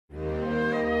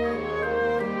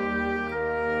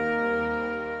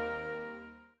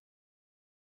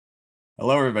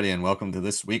Hello, everybody, and welcome to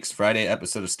this week's Friday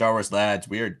episode of Star Wars Lads.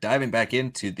 We are diving back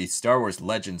into the Star Wars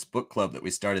Legends book club that we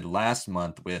started last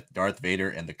month with Darth Vader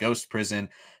and the Ghost Prison,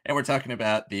 and we're talking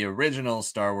about the original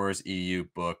Star Wars EU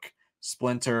book,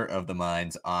 Splinter of the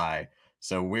Mind's Eye.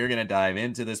 So we're going to dive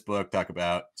into this book, talk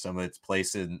about some of its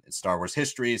place in Star Wars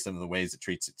history, some of the ways it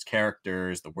treats its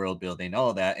characters, the world building, all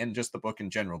of that, and just the book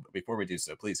in general. But before we do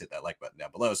so, please hit that like button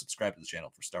down below, subscribe to the channel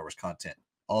for Star Wars content.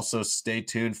 Also, stay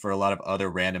tuned for a lot of other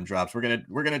random drops.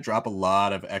 We're gonna drop a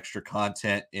lot of extra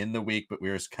content in the week, but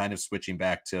we're kind of switching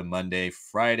back to Monday,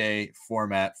 Friday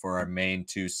format for our main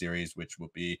two series, which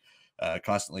will be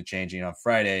constantly changing on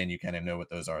Friday. And you kind of know what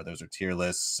those are. Those are tier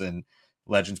lists and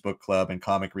Legends Book Club and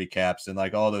comic recaps and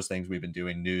like all those things we've been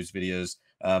doing, news videos.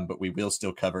 But we will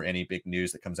still cover any big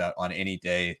news that comes out on any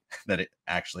day that it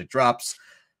actually drops.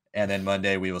 And then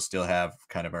Monday, we will still have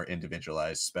kind of our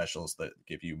individualized specials that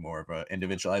give you more of an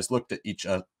individualized look at each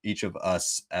of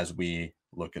us as we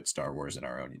look at Star Wars in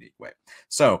our own unique way.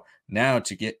 So now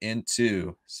to get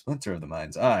into Splinter of the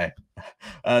Mind's Eye,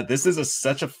 this is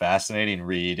such a fascinating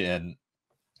read, and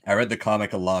I read the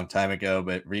comic a long time ago,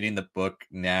 but reading the book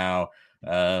now,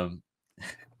 um,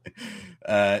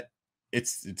 uh,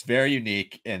 it's very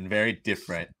unique and very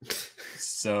different.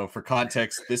 So, for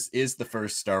context, this is the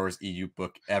first Star Wars EU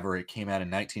book ever. It came out in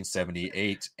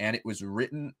 1978, and it was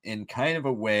written in kind of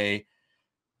a way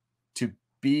to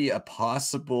be a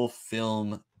possible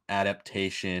film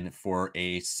adaptation for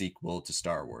a sequel to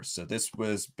Star Wars. So, this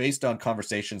was based on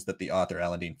conversations that the author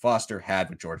Alan Dean Foster had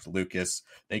with George Lucas.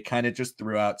 They kind of just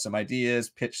threw out some ideas,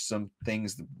 pitched some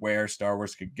things where Star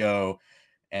Wars could go.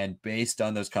 And based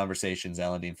on those conversations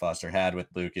Alan Dean Foster had with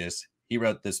Lucas, he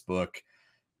wrote this book,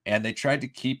 and they tried to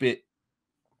keep it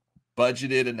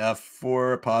budgeted enough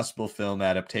for a possible film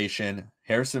adaptation.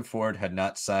 Harrison Ford had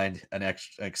not signed an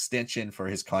extension for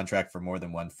his contract for more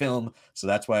than one film, so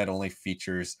that's why it only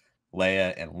features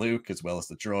Leia and Luke as well as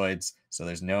the droids. So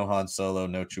there's no Han Solo,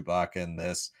 no Chewbacca in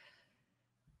this.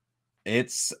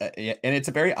 It's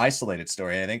a very isolated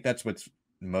story. I think that's what's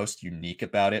most unique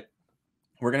about it.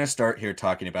 We're going to start here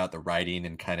talking about the writing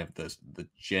and kind of the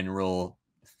general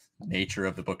nature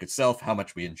of the book itself, how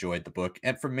much we enjoyed the book.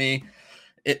 And for me,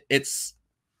 it's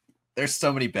there's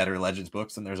so many better Legends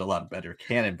books, and there's a lot better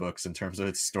canon books in terms of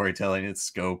its storytelling, its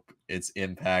scope, its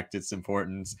impact, its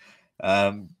importance.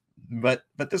 Um, but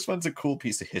this one's a cool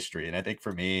piece of history, and I think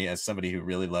for me, as somebody who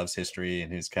really loves history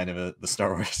and who's kind of the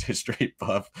Star Wars history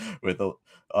buff with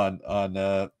on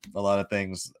a lot of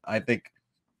things, I think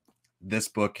this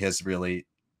book has really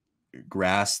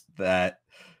grasped that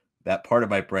part of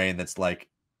my brain that's like,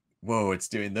 whoa, it's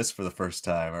doing this for the first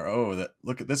time, or oh, that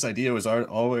look at this idea was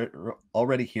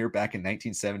already here back in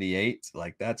 1978.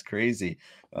 Like that's crazy.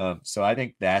 So I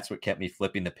think that's what kept me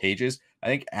flipping the pages. I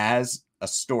think as a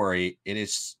story, it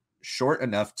is short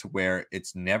enough to where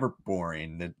it's never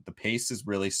boring. The pace is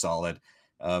really solid.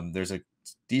 There's a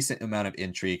decent amount of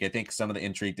intrigue. I think some of the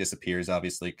intrigue disappears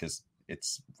obviously because it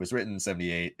was written in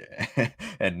 78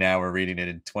 and now we're reading it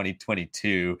in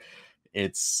 2022.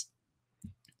 It's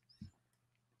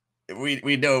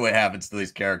we know what happens to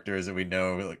these characters, and we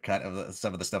know like, kind of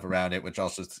some of the stuff around it, which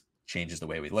also changes the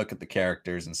way we look at the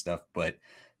characters and stuff. But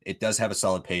it does have a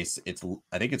solid pace.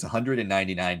 I think it's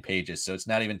 199 pages, so it's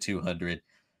not even 200.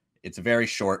 It's a very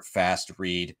short, fast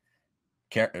read.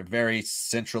 A very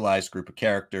centralized group of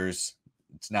characters.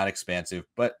 It's not expansive,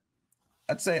 but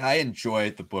I'd say I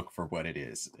enjoy the book for what it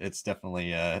is. It's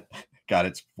definitely got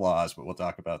its flaws, but we'll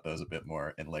talk about those a bit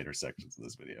more in later sections of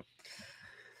this video.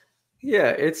 Yeah,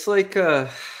 it's like you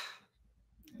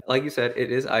said,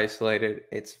 it is isolated.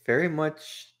 It's very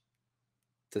much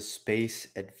the space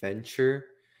adventure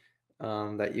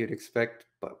that you'd expect,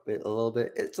 but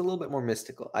it's a little bit more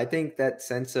mystical. I think that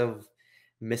sense of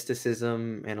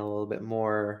mysticism and a little bit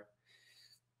more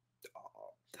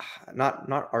not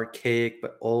archaic,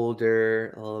 but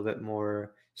older, a little bit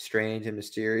more strange and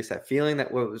mysterious. That feeling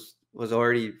that was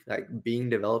already like being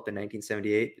developed in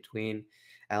 1978 between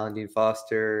Alan Dean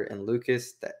Foster and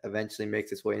Lucas, that eventually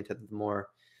makes its way into the more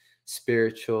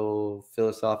spiritual,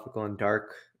 philosophical, and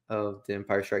dark of The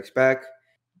Empire Strikes Back.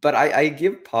 But I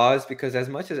give pause because as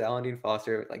much as Alan Dean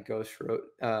Foster like Ghost wrote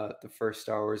the first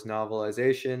Star Wars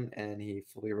novelization and he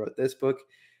fully wrote this book,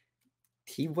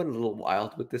 he went a little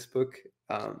wild with this book.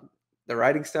 The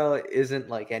writing style isn't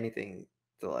like anything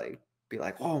to like be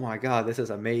like, oh my god, this is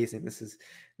amazing. This is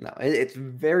no, it's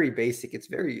very basic. It's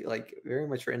very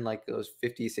much written like those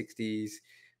 50s, 60s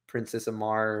Princess of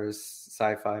Mars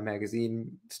sci-fi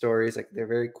magazine stories. Like they're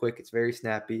very quick. It's very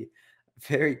snappy,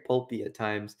 very pulpy at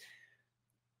times.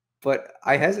 But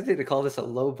I hesitate to call this a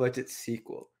low budget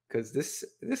sequel because this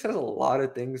has a lot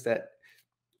of things that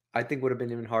I think would have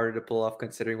been even harder to pull off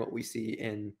considering what we see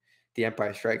in The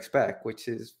Empire Strikes Back, which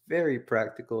is very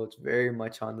practical. It's very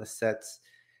much on the sets.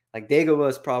 Like Dagobah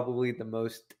is probably the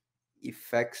most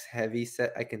effects heavy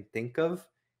set I can think of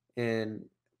in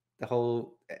the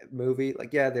whole movie.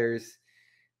 Like, yeah, there's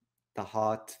the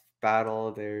hot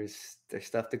battle, there's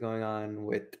stuff that going on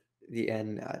with the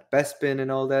end at Bespin and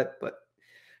all that, but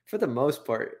for the most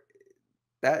part,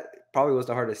 that probably was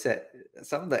the hardest set.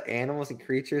 Some of the animals and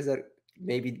creatures that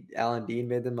maybe Alan Dean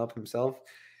made them up himself,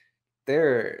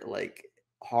 they're like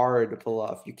hard to pull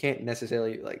off. You can't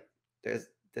necessarily like there's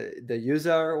the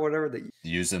Yuza or whatever the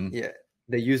Use them. yeah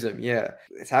they use them. Yeah,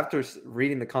 it's after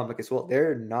reading the comic as well.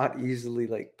 They're not easily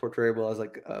like portrayable as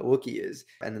like a Wookiee is,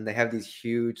 and then they have these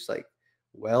huge like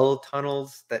well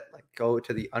tunnels that like go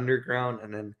to the underground,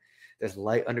 and then there's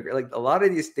light underground. Like a lot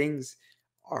of these things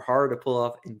are hard to pull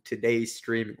off in today's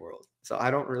streaming world. So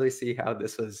I don't really see how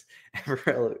this was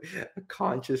ever a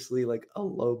consciously like a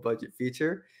low budget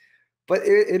feature, but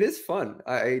it is fun.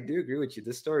 I do agree with you.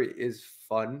 This story is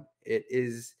fun. It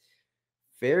is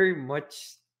very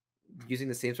much using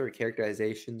the same sort of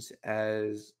characterizations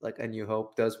as like A New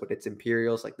Hope does with its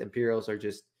Imperials. Like the Imperials are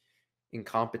just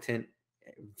incompetent,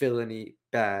 villainy,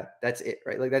 bad. That's it,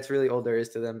 right? Like that's really all there is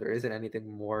to them. There isn't anything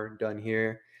more done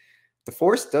here. The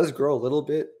Force does grow a little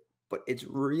bit, but it's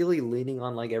really leaning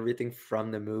on like everything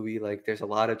from the movie. Like there's a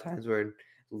lot of times where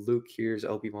Luke hears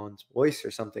Obi-Wan's voice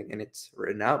or something and it's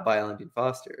written out by Alan Dean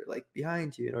Foster, like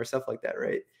behind you, or stuff like that,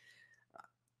 right?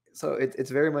 So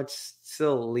it's very much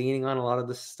still leaning on a lot of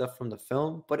the stuff from the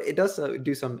film, but it does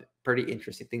do some pretty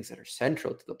interesting things that are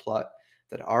central to the plot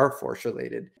that are Force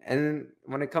related. And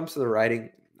when it comes to the writing,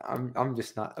 I'm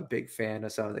just not a big fan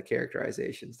of some of the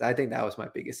characterizations. I think that was my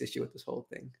biggest issue with this whole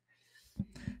thing.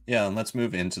 Yeah, and let's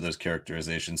move into those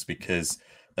characterizations because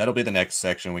that'll be the next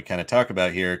section we kind of talk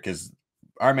about here because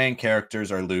our main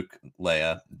characters are Luke,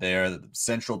 Leia. They're the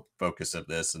central focus of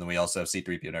this. And then we also have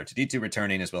C3PO and R2D2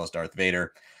 returning as well as Darth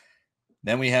Vader.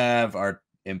 Then we have our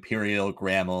Imperial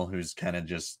Grammel, who's kind of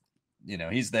just,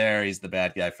 he's there. He's the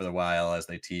bad guy for the while as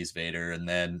they tease Vader. And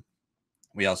then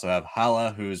we also have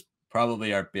Hala, who's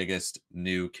probably our biggest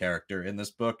new character in this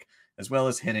book, as well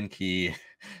as Hin and Key,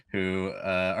 who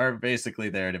are basically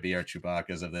there to be our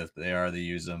Chewbacca's of this. They are the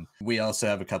use them. We also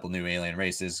have a couple new alien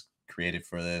races created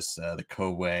for this, the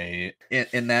Kowei.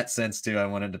 In that sense, too, I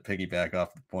wanted to piggyback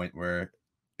off the point where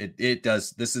it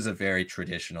does. This is a very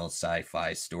traditional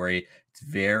sci-fi story. It's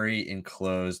very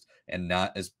enclosed and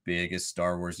not as big as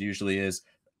Star Wars usually is.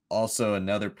 Also,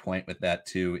 another point with that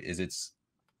too is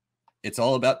it's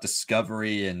all about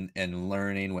discovery and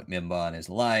learning what Mimban is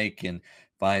like and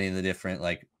finding the different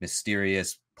like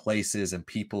mysterious places and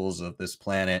peoples of this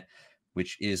planet,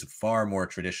 which is far more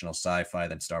traditional sci-fi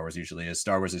than Star Wars usually is.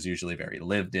 Star Wars is usually very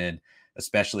lived in,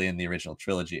 especially in the original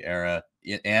trilogy era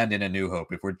and in A New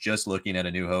Hope. If we're just looking at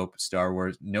A New Hope, Star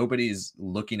Wars, nobody's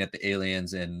looking at the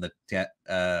aliens in the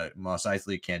Mos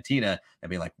Eisley Cantina and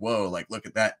being like, whoa, like, look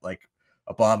at that, like,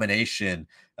 abomination.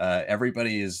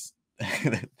 Everybody is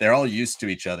they're all used to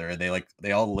each other and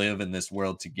they all live in this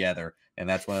world together, and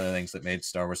that's one of the things that made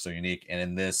Star Wars so unique. And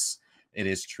in this, it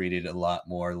is treated a lot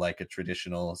more like a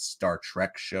traditional Star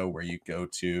Trek show where you go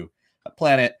to a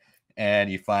planet and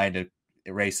you find a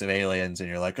race of aliens and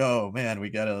you're like, oh man, we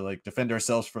gotta like defend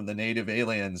ourselves from the native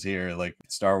aliens here. Like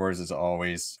Star Wars is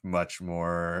always much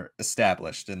more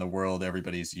established in the world.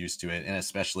 Everybody's used to it, and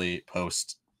especially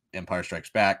post Empire Strikes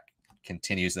Back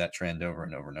continues that trend over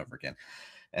and over and over again.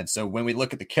 And so when we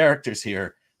look at the characters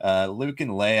here, Luke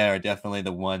and Leia are definitely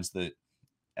the ones that,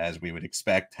 as we would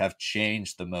expect, have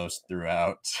changed the most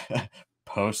throughout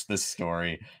post this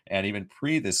story and even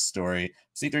pre this story.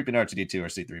 C3PO and R2D2 are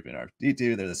C3PO and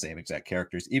R2D2. They're the same exact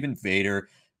characters. Even Vader,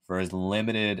 for as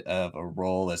limited of a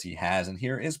role as he has in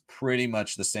here, is pretty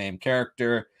much the same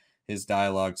character. His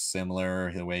dialogue's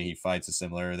similar. The way he fights is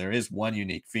similar. There is one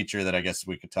unique feature that I guess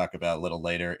we could talk about a little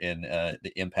later in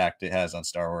the impact it has on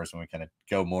Star Wars when we kind of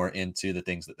go more into the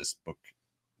things that this book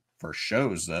first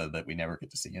shows that we never get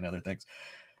to see in other things.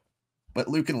 But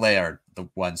Luke and Leia are the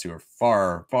ones who are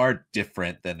far, far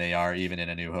different than they are even in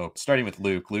A New Hope. Starting with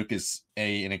Luke, Luke is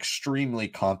an extremely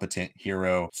competent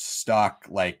hero, stock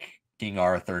like King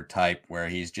Arthur type, where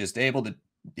he's able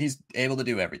to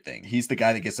do everything. He's the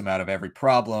guy that gets him out of every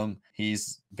problem.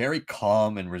 He's very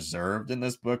calm and reserved in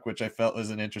this book, which I felt was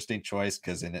an interesting choice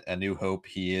because in A New Hope,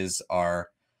 he is our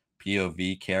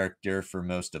POV character for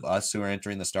most of us who are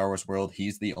entering the Star Wars world.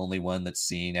 He's the only one that's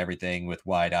seen everything with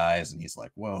wide eyes, and he's like,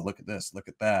 whoa, look at this, look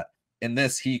at that. In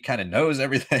this, he kind of knows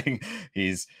everything.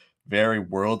 He's very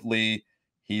worldly.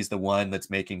 He's the one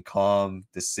that's making calm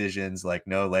decisions like,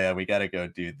 no, Leia, we got to go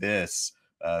do this.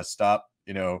 Stop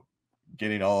you know,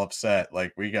 getting all upset.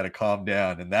 Like, we got to calm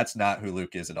down. And that's not who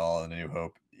Luke is at all in A New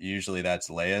Hope. Usually that's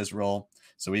Leia's role.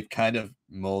 So we've kind of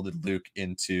molded Luke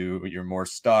into your more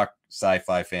stock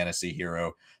sci-fi fantasy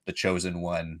hero, the chosen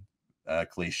one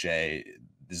cliche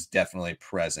is definitely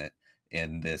present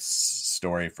in this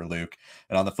story for Luke.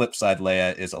 And on the flip side,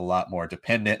 Leia is a lot more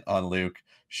dependent on Luke.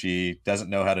 She doesn't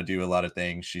know how to do a lot of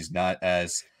things. She's not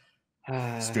as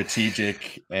Ah,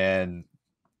 strategic, and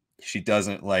she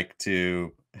doesn't like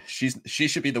to she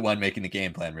should be the one making the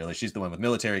game plan, really. She's the one with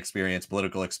military experience,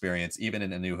 political experience. Even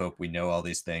in A New Hope, we know all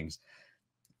these things.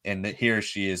 And here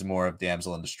she is more of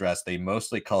damsel in distress. They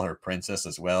mostly call her princess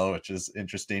as well, which is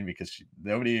interesting because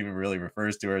nobody even really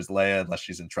refers to her as Leia unless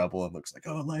she's in trouble and looks like,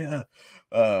 oh, Leia.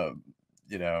 Um,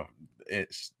 you know,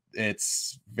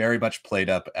 it's very much played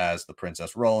up as the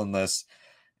princess role in this,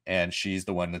 and she's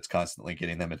the one that's constantly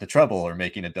getting them into trouble or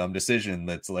making a dumb decision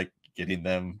that's like getting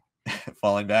them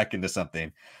falling back into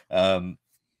something. Um,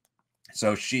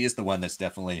 so she is the one that's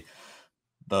definitely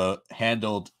the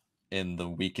handled in the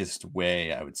weakest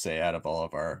way, I would say, out of all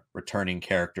of our returning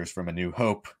characters from A New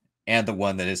Hope, and the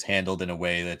one that is handled in a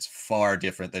way that's far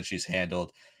different than she's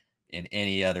handled in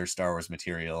any other Star Wars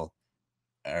material,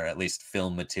 or at least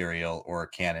film material or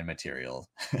canon material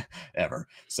ever.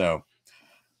 So,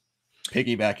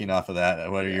 piggybacking off of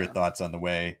that, what are your yeah. thoughts on the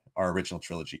way our original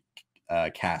trilogy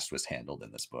cast was handled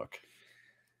in this book?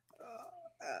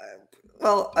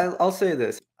 Well, I'll say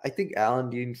this. I think Alan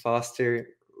Dean Foster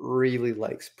really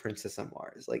likes Princess of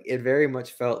Mars. Like, it very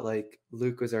much felt like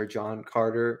Luke was our John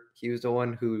Carter. He was the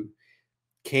one who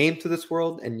came to this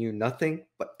world and knew nothing,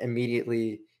 but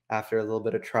immediately after a little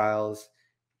bit of trials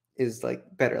is like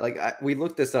better. Like, we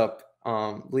looked this up.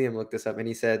 Liam looked this up, and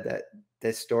he said that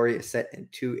this story is set in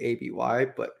 2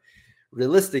 ABY, but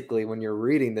realistically, when you're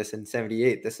reading this in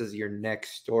 78, this is your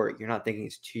next story. You're not thinking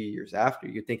it's 2 years after.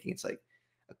 You're thinking it's like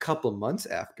a couple months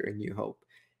after in New Hope.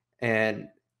 And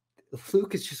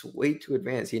Luke is just way too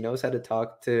advanced. He knows how to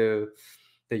talk to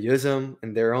the Yuzum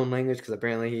in their own language because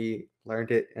apparently he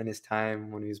learned it in his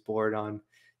time when he was bored on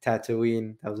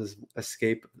Tatooine. That was his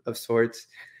escape of sorts.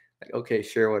 Like, okay,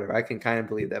 sure, whatever. I can kind of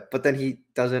believe that. But then he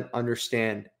doesn't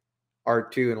understand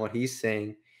R2 and what he's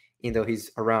saying, even though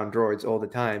he's around droids all the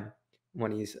time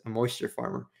when he's a moisture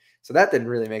farmer. So that didn't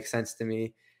really make sense to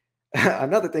me.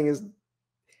 Another thing is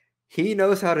he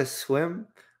knows how to swim,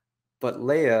 but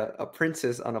Leia, a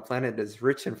princess on a planet that's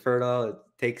rich and fertile, it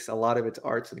takes a lot of its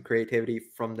arts and creativity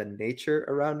from the nature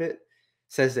around it,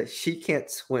 says that she can't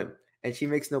swim. And she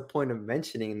makes no point of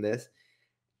mentioning this.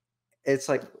 It's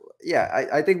like, yeah,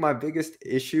 I think my biggest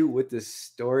issue with this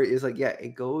story is like, yeah,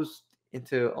 it goes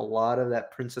into a lot of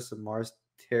that Princess of Mars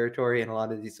territory and a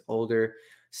lot of these older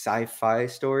sci-fi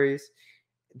stories.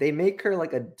 They make her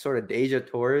like a sort of Deja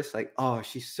Taurus, like, oh,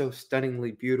 she's so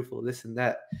stunningly beautiful, this and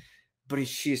that. But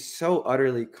she's so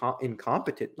utterly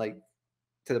incompetent, like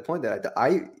to the point that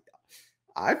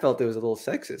I felt it was a little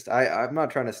sexist. I'm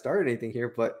not trying to start anything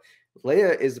here, but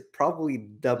Leia is probably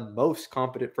the most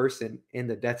competent person in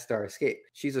the Death Star escape.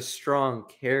 She's a strong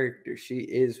character. She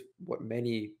is what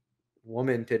many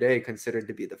women today consider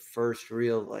to be the first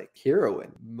real like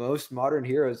heroine. Most modern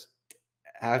heroes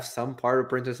have some part of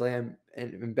Princess Leia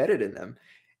embedded in them.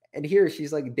 And here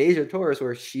she's like Deja Taurus,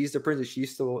 where she's the princess.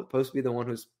 She's supposed to be the one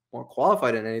who's more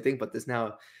qualified in anything, but this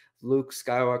now Luke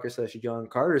Skywalker slash John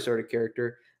Carter sort of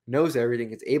character knows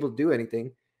everything, is able to do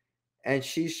anything, and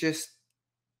she's just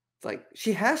like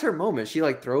she has her moments. She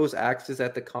like throws axes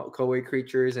at the Kowei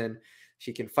creatures, and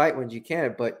she can fight when she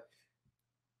can, but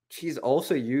she's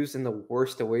also used in the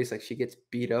worst of ways. Like she gets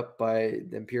beat up by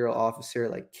the Imperial officer,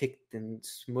 like kicked and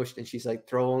smushed, and she's like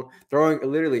throwing.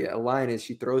 Literally, a line is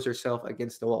she throws herself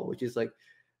against the wall, which is like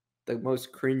the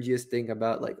most cringiest thing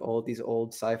about like all these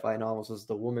old sci-fi novels is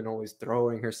the woman always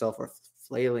throwing herself or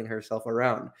flailing herself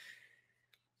around.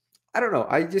 I don't know.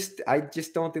 I just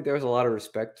don't think there was a lot of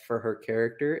respect for her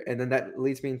character. And then that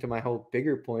leads me into my whole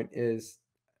bigger point is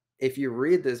if you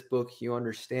read this book, you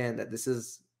understand that this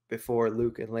is before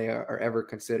Luke and Leia are ever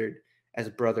considered as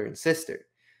brother and sister.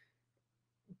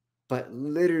 But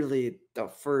literally the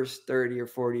first 30 or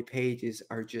 40 pages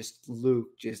are just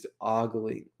Luke just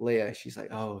ogling Leia. She's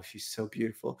like, oh, she's so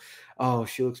beautiful. Oh,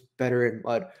 she looks better in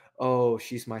mud. Oh,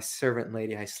 she's my servant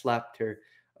lady. I slapped her.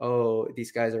 Oh,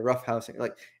 these guys are roughhousing.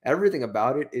 Like everything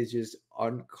about it is just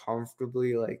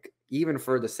uncomfortably like even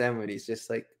for the 70s, just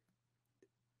like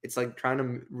it's like trying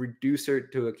to reduce her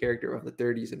to a character of the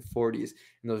 30s and 40s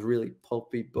in those really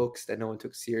pulpy books that no one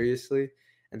took seriously.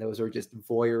 And those were just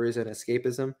voyeurism and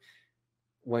escapism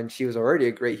when she was already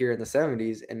a great hero in the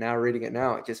 70s, and now reading it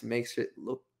now, it just makes it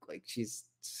look like she's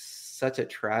such a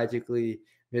tragically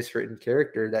miswritten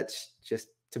character that's just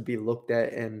to be looked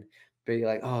at and be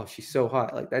like, oh, she's so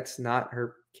hot. Like that's not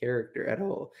her character at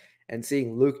all. And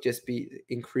seeing Luke just be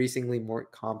increasingly more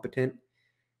competent,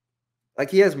 like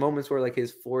he has moments where like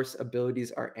his force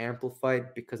abilities are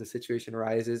amplified because the situation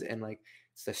arises and like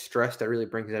it's the stress that really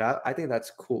brings it out. I think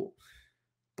that's cool.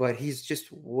 But he's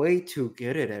just way too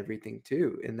good at everything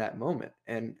too in that moment.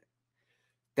 And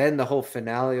then the whole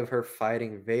finale of her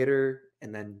fighting Vader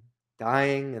and then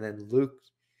dying and then Luke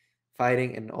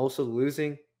fighting and also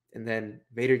losing and then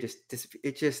Vader just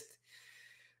it just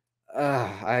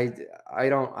I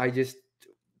don't I just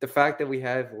the fact that we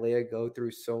have Leia go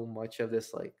through so much of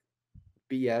this like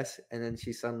BS and then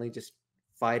she's suddenly just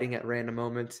fighting at random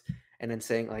moments and then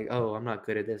saying like, "Oh, I'm not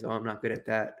good at this. Oh, I'm not good at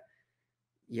that."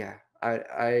 Yeah,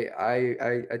 I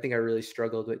think I really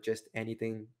struggled with just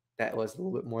anything that was a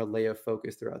little bit more Leia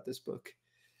focused throughout this book.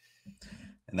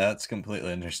 And that's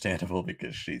completely understandable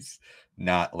because she's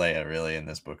not Leia really in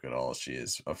this book at all. She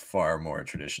is a far more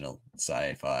traditional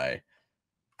sci-fi,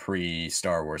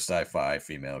 pre-Star Wars sci-fi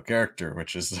female character,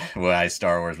 which is why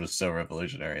Star Wars was so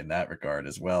revolutionary in that regard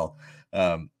as well.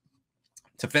 Um,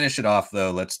 to finish it off,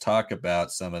 though, let's talk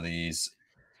about some of these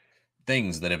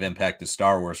things that have impacted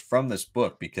Star Wars from this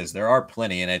book because there are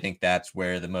plenty, and I think that's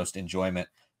where the most enjoyment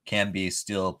can be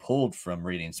still pulled from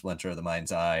reading Splinter of the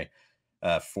Mind's Eye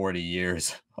 40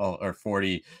 years or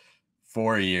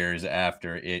 44 years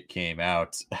after it came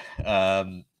out.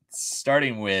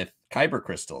 Starting with Kyber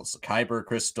crystals. Kyber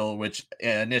crystal, which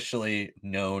initially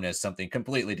known as something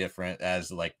completely different,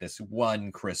 as like this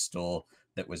one crystal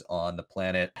that was on the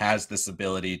planet, has this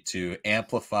ability to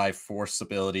amplify force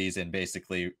abilities and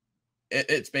basically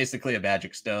it's basically a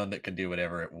magic stone that can do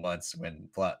whatever it wants when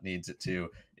plot needs it to.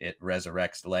 It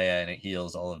resurrects Leia and it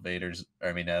heals all of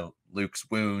Luke's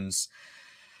wounds.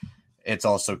 It's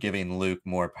also giving Luke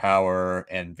more power,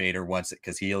 and Vader wants it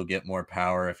because he'll get more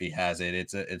power if he has it.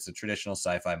 It's a traditional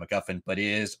sci-fi MacGuffin, but it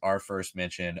is our first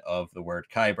mention of the word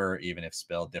Kyber, even if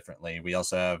spelled differently. We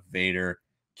also have Vader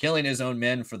killing his own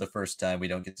men for the first time. We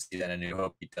don't get to see that in A New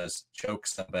Hope. He does choke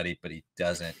somebody, but he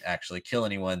doesn't actually kill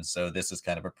anyone. So this is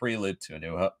kind of a prelude to A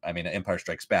New Hope. I mean, Empire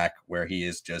Strikes Back, where he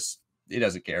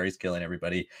doesn't care. He's killing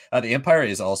everybody. The Empire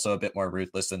is also a bit more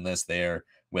ruthless in this. They're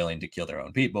willing to kill their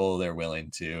own people. They're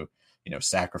willing to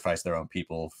sacrifice their own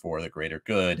people for the greater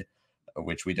good,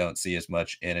 which we don't see as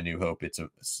much in A New Hope.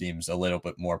 Seems a little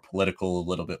bit more political, a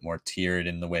little bit more tiered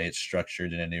in the way it's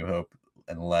structured in A New Hope,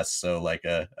 and less so like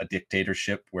a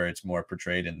dictatorship where it's more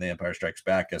portrayed in The Empire Strikes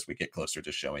Back as we get closer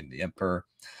to showing the Emperor.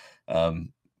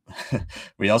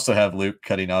 We also have Luke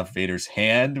cutting off Vader's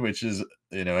hand, which is,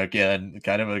 again,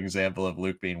 kind of an example of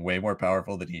Luke being way more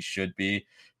powerful than he should be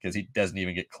because he doesn't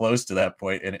even get close to that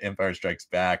point in Empire Strikes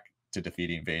Back to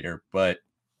defeating Vader, but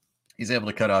he's able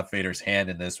to cut off Vader's hand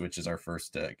in this, which is our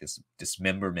first,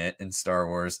 dismemberment in Star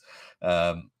Wars,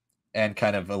 and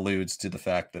kind of alludes to the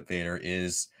fact that Vader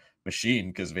is machine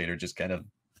because Vader just kind of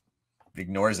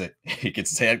ignores it. He gets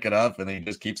his hand cut off and then he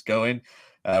just keeps going.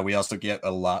 We also get a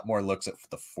lot more looks at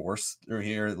the Force through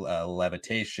here,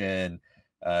 levitation,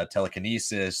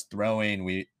 telekinesis,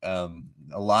 throwing. A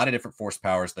lot of different Force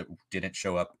powers that didn't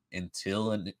show up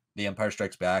until The Empire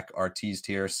Strikes Back are teased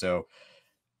here. So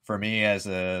for me, as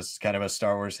a kind of a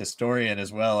Star Wars historian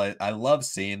as well, I love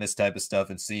seeing this type of stuff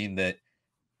and seeing that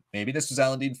maybe this was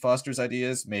Alan Dean Foster's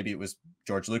ideas, maybe it was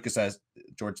George Lucas's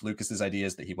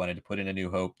ideas that he wanted to put in A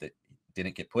New Hope that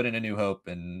didn't get put in A New Hope,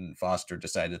 and Foster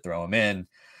decided to throw him in.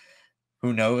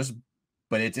 Who knows?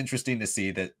 But it's interesting to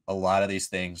see that a lot of these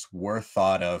things were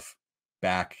thought of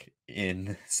back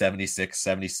in 76,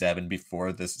 77,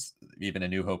 before this even A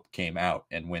New Hope came out,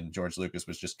 and when George Lucas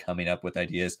was just coming up with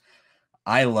ideas.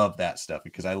 I love that stuff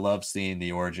because I love seeing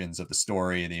the origins of the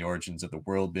story, the origins of the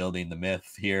world building, the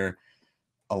myth here.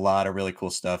 A lot of really cool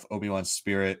stuff. Obi-Wan's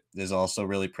spirit is also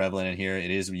really prevalent in here. It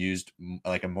is used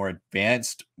like a more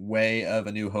advanced way of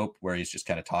A New Hope where he's just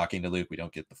kind of talking to Luke. We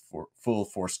don't get the full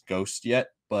Force ghost yet,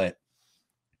 but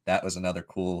that was another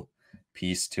cool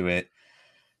piece to it.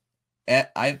 And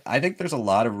I think there's a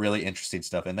lot of really interesting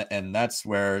stuff, and that's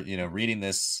where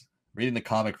reading the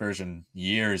comic version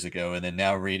years ago and then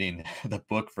now reading the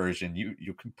book version,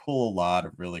 you can pull a lot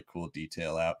of really cool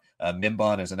detail out.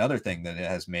 Mimban is another thing that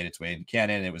has made its way in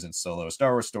canon. It was in Solo, a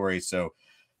Star Wars story, so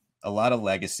a lot of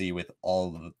legacy with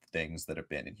all of the things that have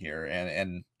been in here,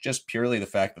 and just purely the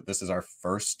fact that this is our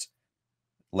first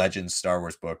Legends Star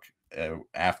Wars book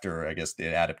after, I guess,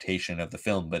 the adaptation of the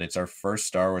film, but it's our first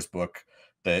Star Wars book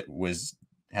that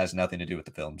has nothing to do with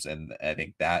the films, and I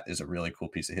think that is a really cool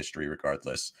piece of history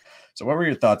regardless. So what were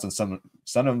your thoughts on some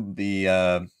of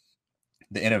the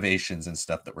the innovations and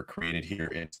stuff that were created here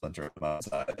in Splinter of the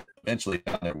Mind's Eye eventually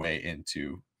found their way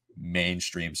into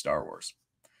mainstream Star Wars.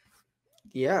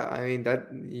 Yeah, I mean that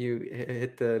you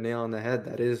hit the nail on the head.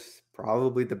 That is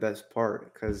probably the best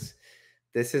part because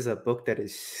this is a book that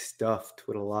is stuffed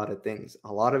with a lot of things.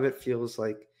 A lot of it feels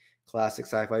like classic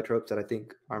sci-fi tropes that I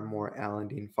think are more Alan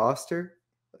Dean Foster.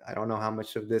 I don't know how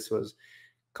much of this was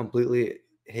completely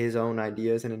his own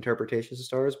ideas and interpretations of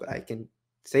Star Wars, but I can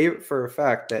say for a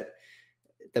fact that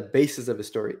the basis of the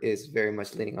story is very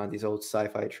much leaning on these old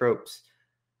sci-fi tropes.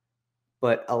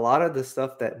 But a lot of the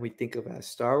stuff that we think of as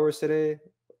Star Wars today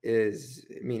is,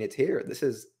 I mean, it's here. This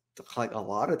is like a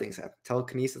lot of things happen.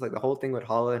 Telekinesis, like the whole thing with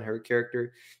Hala and her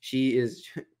character, she is,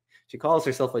 she calls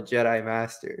herself a Jedi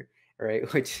Master,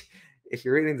 right? Which, if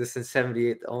you're reading this in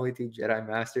 '78, the only two Jedi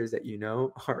Masters that you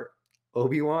know are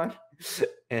Obi-Wan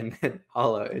and then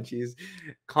Hala, and she's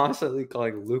constantly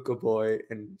calling Luke a boy,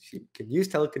 and she can use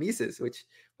telekinesis, which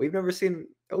we've never seen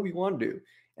Obi-Wan do.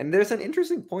 And there's an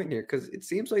interesting point here because it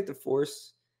seems like the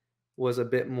Force was a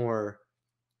bit more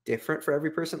different for every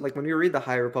person. Like when you read the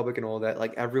High Republic and all that,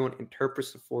 like everyone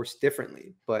interprets the Force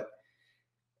differently, but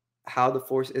how the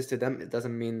Force is to them, it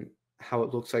doesn't mean how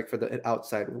it looks like for the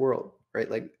outside world, right?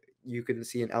 Like you can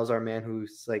see an Elzar man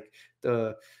who's like,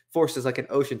 the Force is like an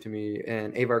ocean to me,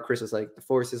 and Avar Chris is like, the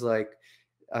Force is like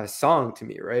a song to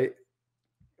me, right?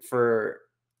 For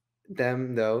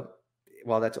them, though,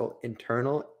 while that's all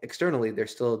internal, externally, they're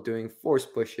still doing force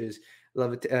pushes,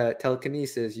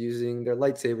 telekinesis, using their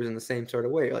lightsabers in the same sort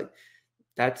of way. Like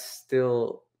that's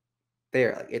still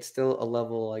there. Like it's still a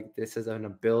level. Like this is an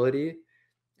ability.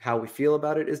 How we feel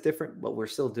about it is different, but we're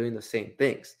still doing the same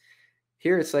things.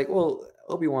 Here, it's like, well,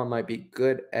 Obi-Wan might be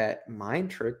good at mind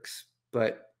tricks,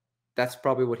 but that's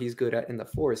probably what he's good at in the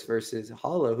Force versus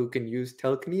Hala, who can use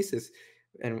telekinesis,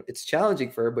 and it's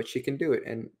challenging for her, but she can do it.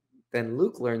 And then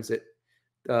Luke learns it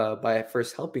by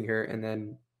first helping her and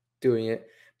then doing it.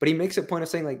 But he makes a point of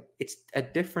saying like it's a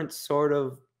different sort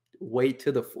of way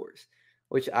to the Force,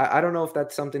 which I don't know if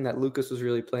that's something that Lucas was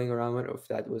really playing around with, or if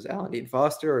that was Alan Dean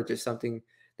Foster, or just something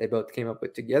they both came up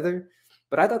with together.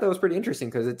 But I thought that was pretty interesting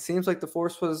because it seems like the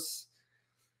Force was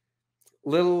a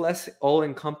little less all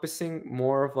encompassing,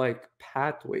 more of like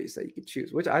pathways that you could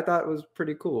choose, which I thought was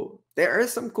pretty cool. There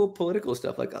is some cool political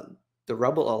stuff, like the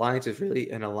Rebel Alliance is really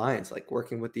an alliance, like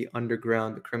working with the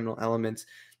underground, the criminal elements.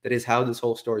 That is how this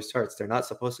whole story starts. They're not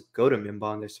supposed to go to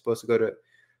Mimban. They're supposed to go to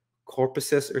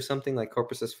Corpuses or something, like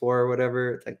Corpuses 4 or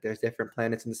whatever. Like there's different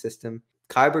planets in the system.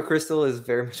 Kyber crystal is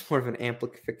very much more of an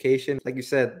amplification. Like you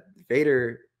said,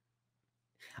 Vader,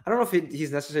 I don't know if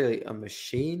he's necessarily a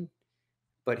machine,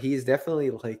 but he's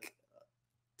definitely like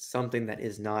something that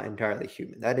is not entirely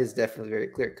human. That is definitely very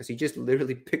clear because he just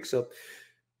literally picks up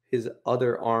his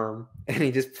other arm and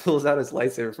he just pulls out his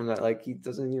lightsaber from that. Like he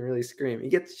doesn't even really scream. He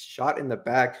gets shot in the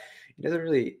back. He doesn't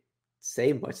really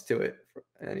say much to it,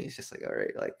 and he's just like, all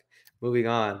right, like moving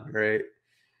on, right?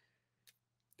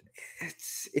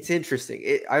 It's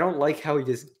interesting. I don't like how he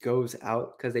just goes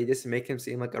out because they just make him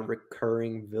seem like a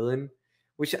recurring villain,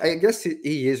 which I guess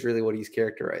he is really what he's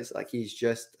characterized. Like he's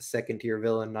just a second tier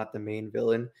villain, not the main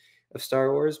villain of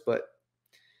Star Wars. But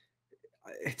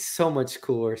it's so much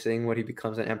cooler seeing what he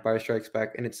becomes in Empire Strikes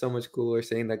Back, and it's so much cooler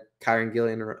seeing the Kyron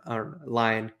Gillian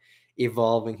line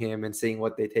evolving him and seeing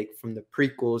what they take from the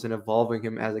prequels and evolving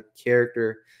him as a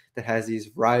character that has these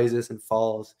rises and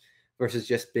falls versus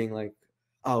just being like,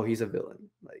 oh, he's a villain.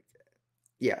 Like,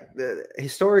 yeah,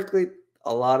 historically,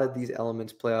 a lot of these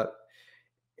elements play out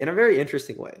in a very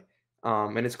interesting way.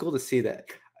 And it's cool to see that.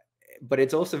 But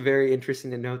it's also very interesting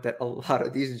to note that a lot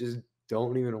of these just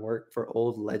don't even work for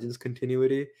old Legends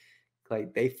continuity.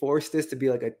 Like they forced this to be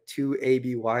like a 2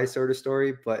 ABY sort of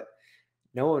story, but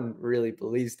no one really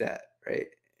believes that, right?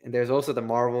 And there's also the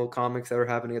Marvel comics that are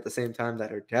happening at the same time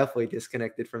that are definitely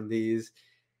disconnected from these.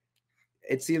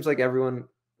 It seems like everyone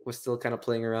was still kind of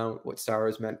playing around what Star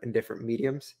Wars meant in different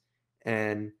mediums.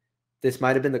 And this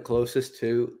might have been the closest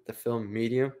to the film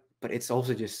medium, but it's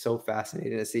also just so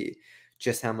fascinating to see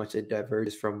just how much it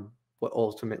diverges from what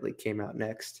ultimately came out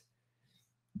next.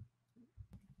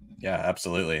 Yeah,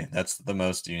 absolutely. That's the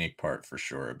most unique part for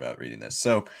sure about reading this.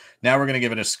 So now we're going to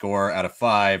give it a score out of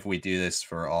 5. We do this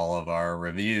for all of our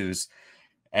reviews.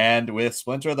 And with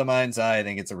Splinter of the Mind's Eye, I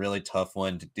think it's a really tough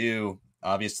one to do.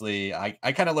 Obviously, I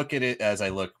kind of look at it as I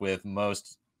look with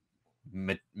most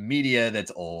media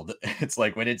that's old. It's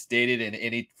like when it's dated in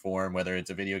any form, whether it's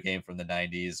a video game from the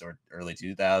 90s or early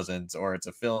 2000s, or it's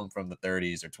a film from the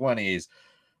 30s or 20s,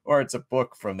 or it's a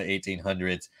book from the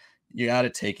 1800s, you got to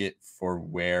take it for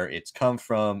where it's come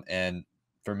from. And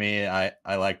for me, I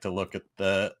like to look at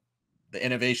the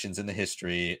innovations in the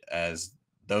history as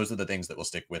those are the things that will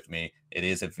stick with me. It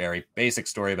is a very basic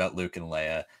story about Luke and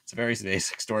Leia. It's a very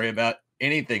basic story about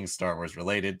anything Star Wars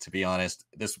related. To be honest,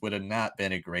 this would have not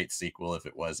been a great sequel if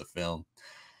it was a film.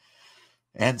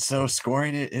 And so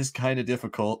scoring it is kind of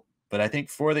difficult, but I think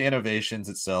for the innovations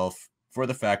itself, for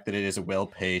the fact that it is a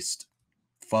well-paced,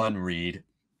 fun read,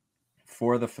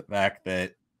 for the fact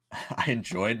that I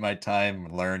enjoyed my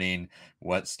time learning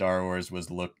what Star Wars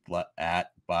was looked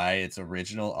at by its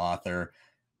original author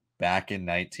back in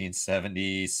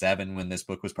 1977 when this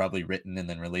book was probably written and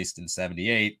then released in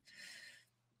 78.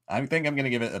 I think I'm going to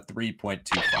give it a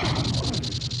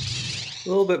 3.25. A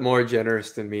little bit more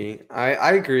generous than me.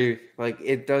 I agree. Like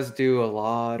it does do a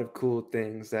lot of cool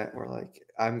things that were like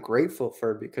I'm grateful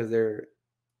for because they're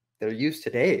used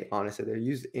today. Honestly, they're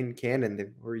used in canon. They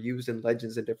were used in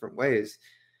Legends in different ways.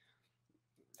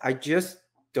 I just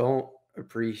don't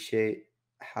appreciate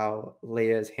how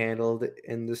Leia is handled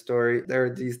in the story. There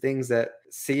are these things that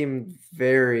seem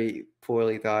very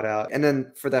poorly thought out. And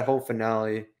then for that whole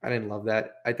finale, I didn't love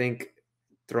that. I think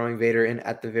throwing Vader in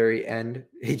at the very end,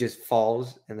 he just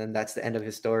falls and then that's the end of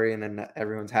his story and then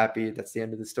everyone's happy. That's the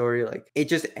end of the story. Like it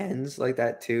just ends like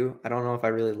that too. I don't know if I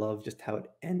really love just how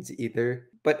it ends either.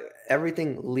 But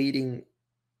everything leading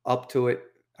up to it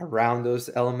around those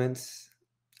elements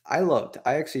I loved.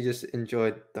 I actually just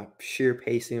enjoyed the sheer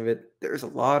pacing of it. There's a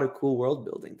lot of cool world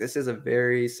building. This is a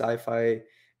very sci-fi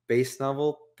based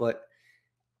novel, but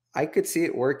I could see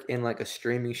it work in like a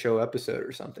streaming show episode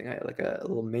or something, like a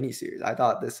little mini series. I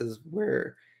thought this is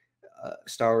where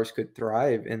Star Wars could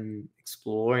thrive in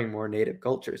exploring more native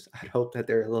cultures. I'd hope that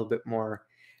they're a little bit more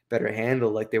better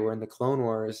handled, like they were in the Clone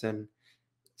Wars and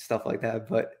stuff like that.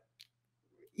 But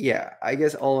yeah, I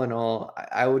guess all in all,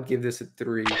 I would give this a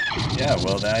 3. Yeah,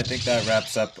 well, I think that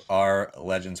wraps up our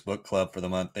Legends Book Club for the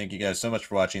month. Thank you guys so much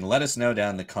for watching. Let us know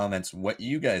down in the comments what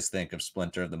you guys think of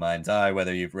Splinter of the Mind's Eye,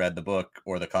 whether you've read the book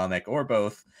or the comic or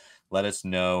both. Let us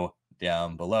know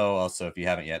down below. Also, if you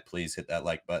haven't yet, please hit that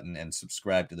like button and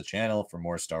subscribe to the channel for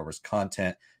more Star Wars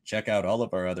content. Check out all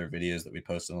of our other videos that we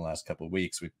posted in the last couple of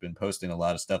weeks. We've been posting a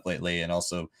lot of stuff lately, and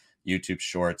also YouTube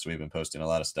Shorts. We've been posting a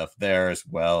lot of stuff there as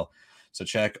well. So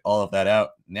check all of that out.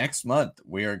 Next month,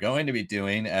 we are going to be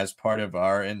doing, as part of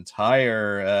our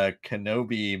entire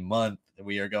Kenobi month,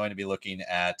 we are going to be looking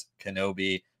at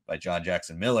Kenobi by John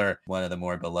Jackson Miller, one of the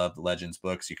more beloved Legends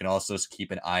books. You can also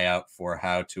keep an eye out for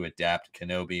How to Adapt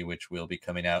Kenobi, which will be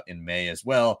coming out in May as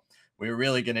well. We're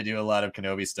really going to do a lot of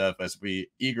Kenobi stuff as we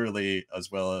eagerly,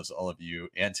 as well as all of you,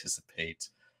 anticipate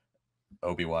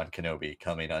Obi-Wan Kenobi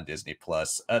coming on Disney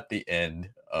Plus at the end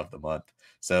of the month.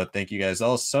 So thank you guys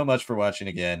all so much for watching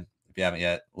again. If you haven't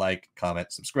yet, like,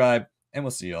 comment, subscribe, and we'll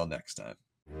see you all next time.